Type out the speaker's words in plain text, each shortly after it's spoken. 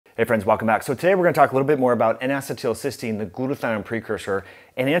Hey friends, welcome back. So today we're going to talk a little bit more about N-acetylcysteine, the glutathione precursor,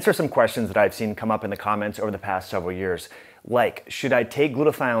 and answer some questions that I've seen come up in the comments over the past several years. Like, should I take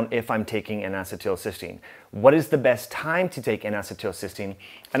glutathione if I'm taking N-acetylcysteine? What is the best time to take N-acetylcysteine?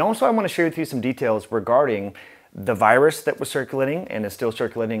 And also I want to share with you some details regarding the virus that was circulating and is still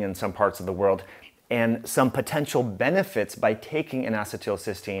circulating in some parts of the world, and some potential benefits by taking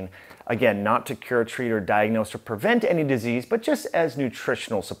N-acetylcysteine. Again, not to cure, treat, or diagnose or prevent any disease, but just as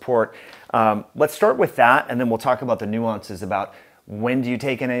nutritional support. Let's start with that, and then we'll talk about the nuances about when do you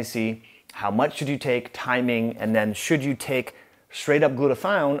take NAC, how much should you take, timing, and then should you take straight up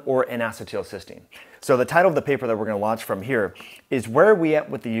glutathione or N-acetylcysteine. So the title of the paper that we're going to launch from here is Where Are We At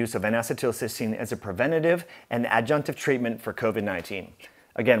with the Use of N-acetylcysteine as a Preventative and Adjunctive Treatment for COVID-19.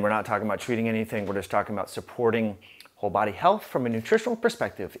 Again, we're not talking about treating anything, we're just talking about supporting whole body health from a nutritional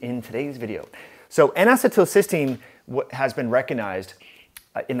perspective in today's video. So N-acetylcysteine has been recognized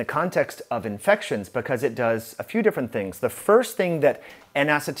in the context of infections because it does a few different things. The first thing that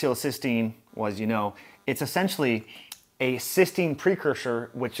N-acetylcysteine was, it's essentially a cysteine precursor,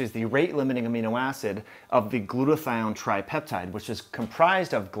 which is the rate-limiting amino acid of the glutathione tripeptide, which is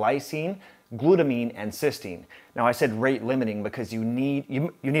comprised of glycine, glutamine, and cysteine. Now I said rate limiting because you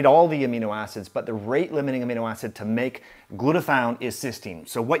need all the amino acids, but the rate limiting amino acid to make glutathione is cysteine.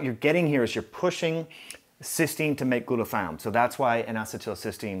 So what you're getting here is you're pushing cysteine to make glutathione. So that's why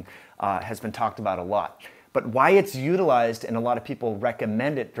N-acetylcysteine has been talked about a lot. But why it's utilized and a lot of people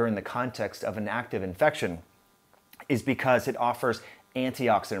recommend it during the context of an active infection is because it offers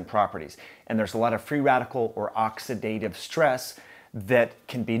antioxidant properties. And there's a lot of free radical or oxidative stress that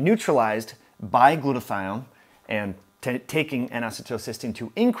can be neutralized by glutathione and taking N-acetylcysteine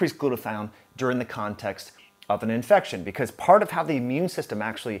to increase glutathione during the context of an infection. Because part of how the immune system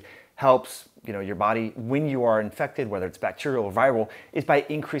actually helps your body when you are infected, whether it's bacterial or viral, is by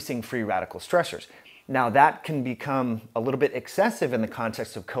increasing free radical stressors. Now that can become a little bit excessive in the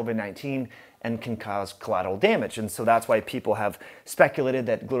context of COVID-19 and can cause collateral damage. And so that's why people have speculated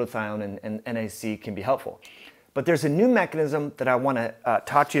that glutathione and NAC can be helpful. But there's a new mechanism that I want to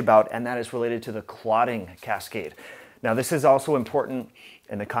talk to you about, and that is related to the clotting cascade. Now, this is also important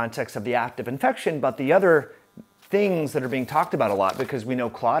in the context of the active infection, but the other things that are being talked about a lot, because we know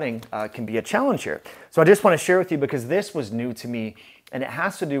clotting can be a challenge here. So I just want to share with you because this was new to me, and it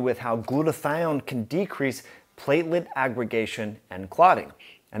has to do with how glutathione can decrease platelet aggregation and clotting.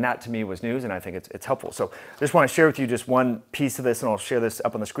 And that to me was news, and I think it's helpful. So I just want to share with you just one piece of this, and I'll share this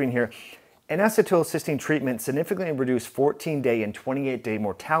up on the screen here. N-acetylcysteine treatment significantly reduced 14-day and 28-day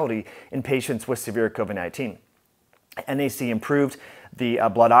mortality in patients with severe COVID-19. NAC improved the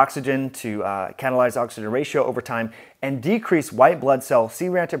blood oxygen to catalyze oxygen ratio over time and decreased white blood cell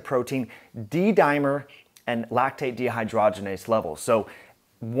C-reactive protein, D-dimer, and lactate dehydrogenase levels. So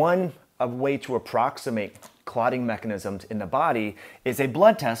one way to approximate clotting mechanisms in the body is a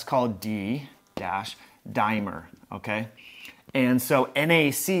blood test called D-dimer, okay? And so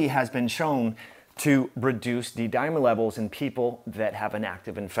NAC has been shown to reduce D-dimer levels in people that have an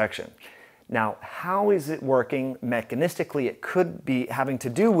active infection. Now, how is it working mechanistically? It could be having to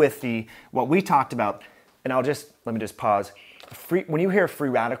do with what we talked about, and let me just pause. When you hear free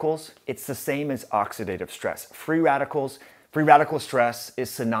radicals, it's the same as oxidative stress. Free radical stress is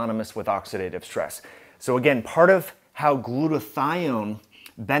synonymous with oxidative stress. So again, part of how glutathione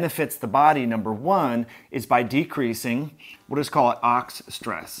benefits the body, number one, is by decreasing, we'll just call it ox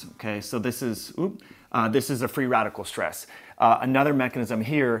stress. Okay, so this is a free radical stress. Another mechanism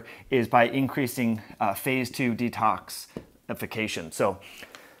here is by increasing phase 2 detoxification. So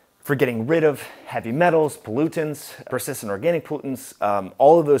for getting rid of heavy metals, pollutants, persistent organic pollutants,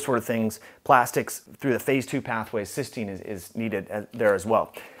 all of those sort of things, plastics, through the phase 2 pathways, cysteine is needed there as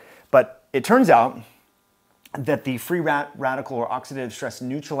well. But it turns out that the free radical or oxidative stress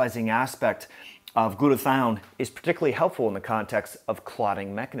neutralizing aspect of glutathione is particularly helpful in the context of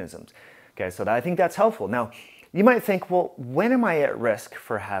clotting mechanisms. Okay, so I think that's helpful. Now, you might think, well, when am I at risk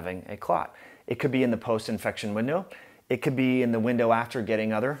for having a clot? It could be in the post-infection window. It could be in the window after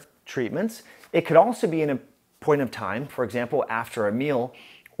getting other treatments. It could also be in a point of time, for example, after a meal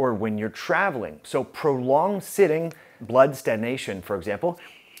or when you're traveling. So prolonged sitting, blood stagnation, for example.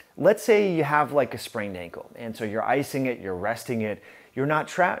 Let's say you have like a sprained ankle, and so you're icing it, you're resting it, you're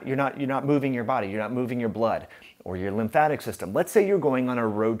not moving your body, you're not moving your blood or your lymphatic system. Let's say you're going on a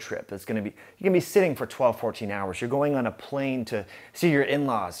road trip. You're gonna be sitting for 12, 14 hours. You're going on a plane to see your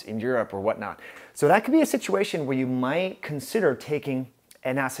in-laws in Europe or whatnot. So that could be a situation where you might consider taking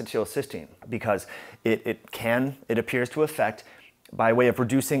N-acetylcysteine because it appears to affect, by way of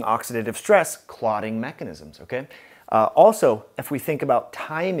reducing oxidative stress, clotting mechanisms, okay? Also, if we think about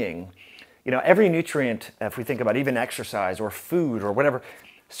timing, every nutrient, if we think about even exercise or food or whatever,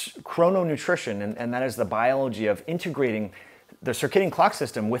 chrononutrition, and that is the biology of integrating the circadian clock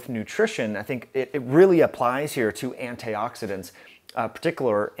system with nutrition, I think it really applies here to antioxidants,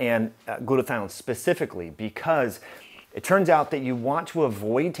 particular, and glutathione specifically, because it turns out that you want to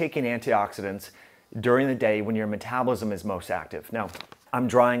avoid taking antioxidants during the day when your metabolism is most active. Now, I'm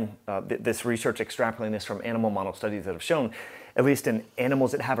drawing this research, extrapolating this from animal model studies that have shown, at least in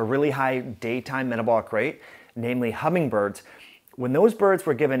animals that have a really high daytime metabolic rate, namely hummingbirds, when those birds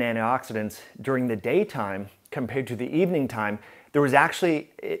were given antioxidants during the daytime compared to the evening time, there was actually,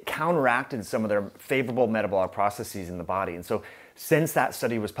 it counteracted some of their favorable metabolic processes in the body. And so since that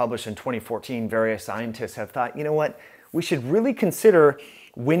study was published in 2014, various scientists have thought, you know what, we should really consider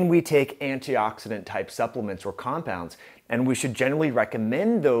when we take antioxidant type supplements or compounds, and we should generally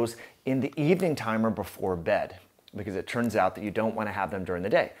recommend those in the evening time or before bed, because it turns out that you don't want to have them during the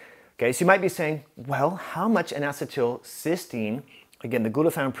day. Okay, so you might be saying, well, how much N-acetylcysteine, again, the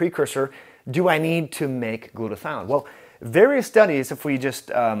glutathione precursor, do I need to make glutathione? Well, various studies, if we just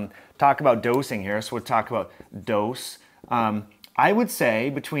talk about dosing here, so we'll talk about dose, I would say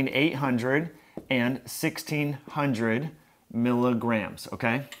between 800 and 1600 milligrams,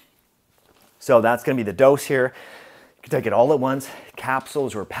 okay? So that's gonna be the dose here. You can take it all at once,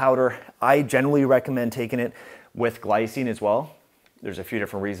 capsules or powder. I generally recommend taking it with glycine as well. There's a few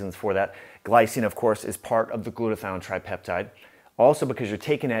different reasons for that. Glycine, of course, is part of the glutathione tripeptide. Also, because you're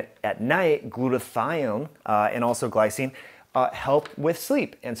taking it at night, glutathione and also glycine help with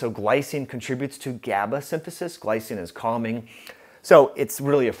sleep. And so glycine contributes to GABA synthesis. Glycine is calming. So it's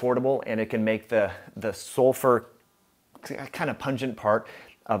really affordable, and it can make the sulfur kind of pungent part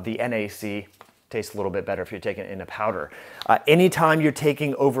of the NAC taste a little bit better if you're taking it in a powder. Anytime you're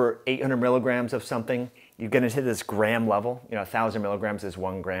taking over 800 milligrams of something, you get into this gram level. 1,000 milligrams is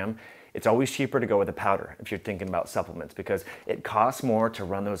 1 gram. It's always cheaper to go with a powder if you're thinking about supplements, because it costs more to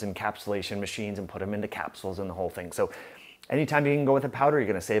run those encapsulation machines and put them into capsules and the whole thing. So anytime you can go with a powder, you're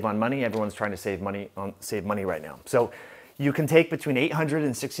going to save on money. Everyone's trying to save money right now. So you can take between 800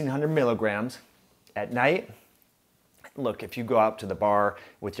 and 1,600 milligrams at night. Look, if you go out to the bar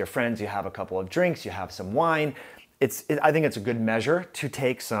with your friends, you have a couple of drinks, you have some wine, I think it's a good measure to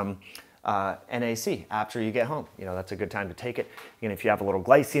take some NAC after you get home. That's a good time to take it. And if you have a little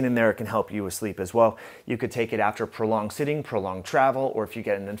glycine in there, it can help you with sleep as well. You could take it after prolonged sitting, prolonged travel, or if you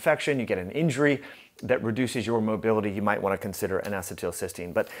get an infection, you get an injury that reduces your mobility, you might want to consider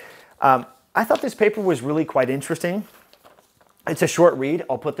N-acetylcysteine. But I thought this paper was really quite interesting. It's a short read.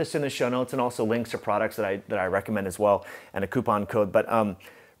 I'll put this in the show notes and also links to products that I recommend as well, and a coupon code. But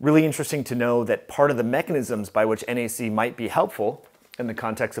really interesting to know that part of the mechanisms by which NAC might be helpful in the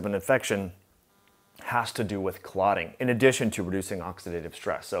context of an infection has to do with clotting, in addition to reducing oxidative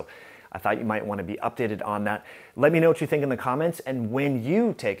stress. So I thought you might want to be updated on that. Let me know what you think in the comments, and when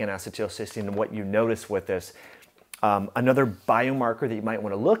you take N-acetylcysteine and what you notice with this. Another biomarker that you might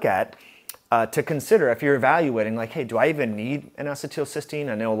want to look at to consider if you're evaluating, like, hey, do I even need N-acetylcysteine?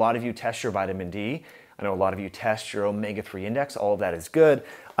 I know a lot of you test your vitamin D. I know a lot of you test your omega-3 index. All of that is good.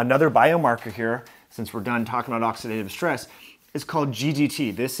 Another biomarker here, since we're done talking about oxidative stress, is called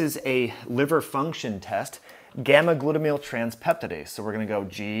GGT. This is a liver function test, gamma-glutamyl transpeptidase. So we're going to go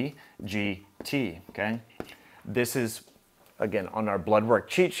GGT, okay? This is, again, on our blood work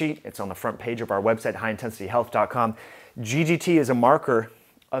cheat sheet. It's on the front page of our website, highintensityhealth.com. GGT is a marker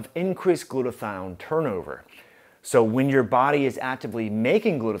of increased glutathione turnover. So when your body is actively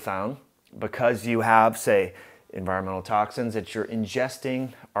making glutathione, because you have, say, environmental toxins that you're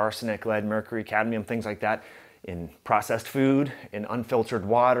ingesting, arsenic, lead, mercury, cadmium, things like that, in processed food, in unfiltered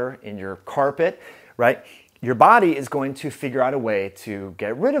water, in your carpet, right? Your body is going to figure out a way to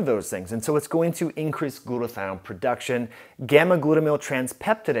get rid of those things. And so it's going to increase glutathione production. Gamma-glutamyl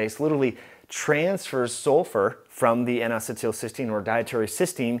transpeptidase literally transfers sulfur from the N-acetylcysteine or dietary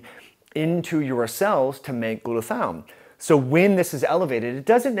cysteine into your cells to make glutathione. So when this is elevated, it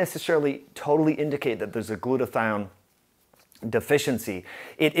doesn't necessarily totally indicate that there's a glutathione deficiency.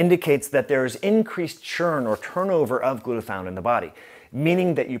 It indicates that there's increased churn or turnover of glutathione in the body,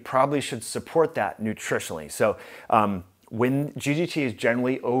 meaning that you probably should support that nutritionally. So when GGT is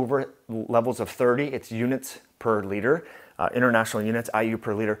generally over levels of 30, it's units per liter, international units, IU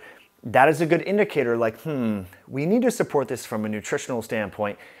per liter. That is a good indicator, like, we need to support this from a nutritional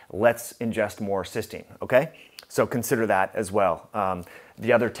standpoint. Let's ingest more cysteine, okay? So consider that as well.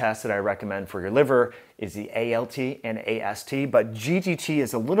 The other test that I recommend for your liver is the ALT and AST, but GGT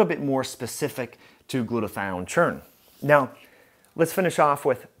is a little bit more specific to glutathione churn. Now, let's finish off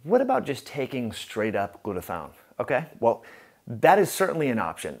with, what about just taking straight up glutathione? Okay, well, that is certainly an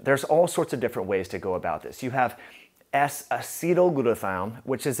option. There's all sorts of different ways to go about this. You have S-acetylglutathione,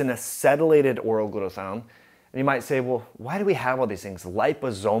 which is an acetylated oral glutathione. And you might say, well, why do we have all these things?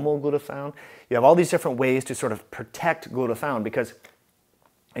 Liposomal glutathione. You have all these different ways to sort of protect glutathione because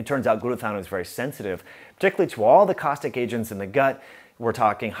it turns out glutathione is very sensitive, particularly to all the caustic agents in the gut. We're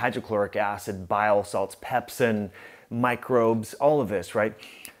talking hydrochloric acid, bile salts, pepsin, microbes, all of this, right?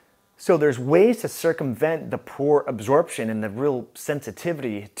 So there's ways to circumvent the poor absorption and the real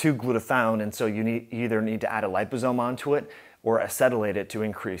sensitivity to glutathione, and so you either need to add a liposome onto it or acetylate it to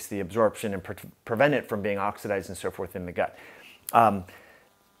increase the absorption and prevent it from being oxidized and so forth in the gut.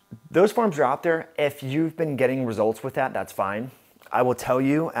 Those forms are out there. If you've been getting results with that, that's fine. I will tell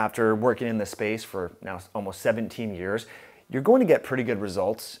you, after working in this space for now almost 17 years, you're going to get pretty good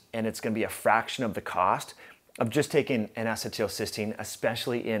results, and it's going to be a fraction of the cost of just taking N-acetylcysteine,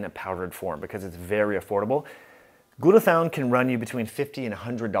 especially in a powdered form, because it's very affordable. Glutathione can run you between $50 and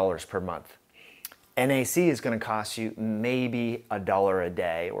 $100 per month. NAC is going to cost you maybe $1 a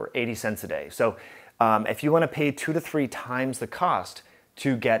day or 80 cents a day. So if you want to pay 2 to 3 times the cost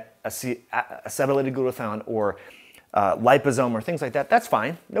to get acetylated glutathione or liposome or things like that, that's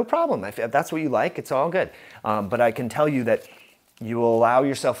fine, no problem. If that's what you like, it's all good. But I can tell you that you will allow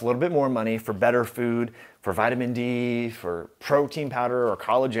yourself a little bit more money for better food, for vitamin D, for protein powder or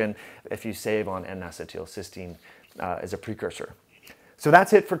collagen if you save on N-acetylcysteine as a precursor. So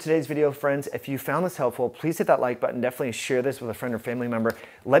that's it for today's video, friends. If you found this helpful, please hit that like button. Definitely share this with a friend or family member.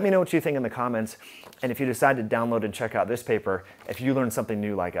 Let me know what you think in the comments. And if you decide to download and check out this paper, if you learned something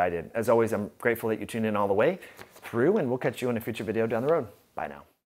new like I did. As always, I'm grateful that you tuned in all the way through, and we'll catch you in a future video down the road. Bye now.